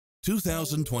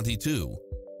2022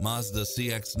 Mazda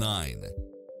CX-9.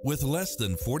 With less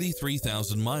than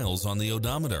 43,000 miles on the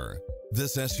odometer,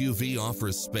 this SUV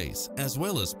offers space as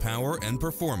well as power and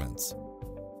performance.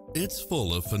 It's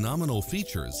full of phenomenal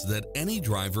features that any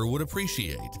driver would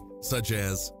appreciate, such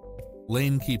as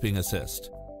lane keeping assist,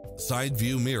 side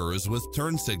view mirrors with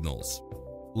turn signals,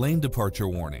 lane departure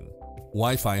warning,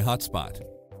 Wi-Fi hotspot,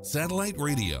 satellite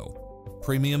radio,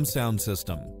 premium sound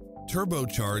system,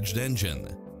 turbocharged engine,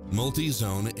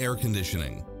 multi-zone air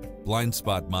conditioning, blind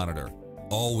spot monitor,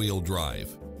 all-wheel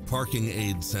drive, parking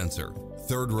aid sensor,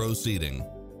 third row seating,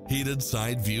 heated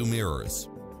side view mirrors,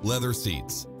 leather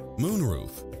seats,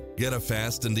 moonroof. Get a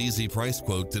fast and easy price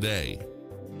quote today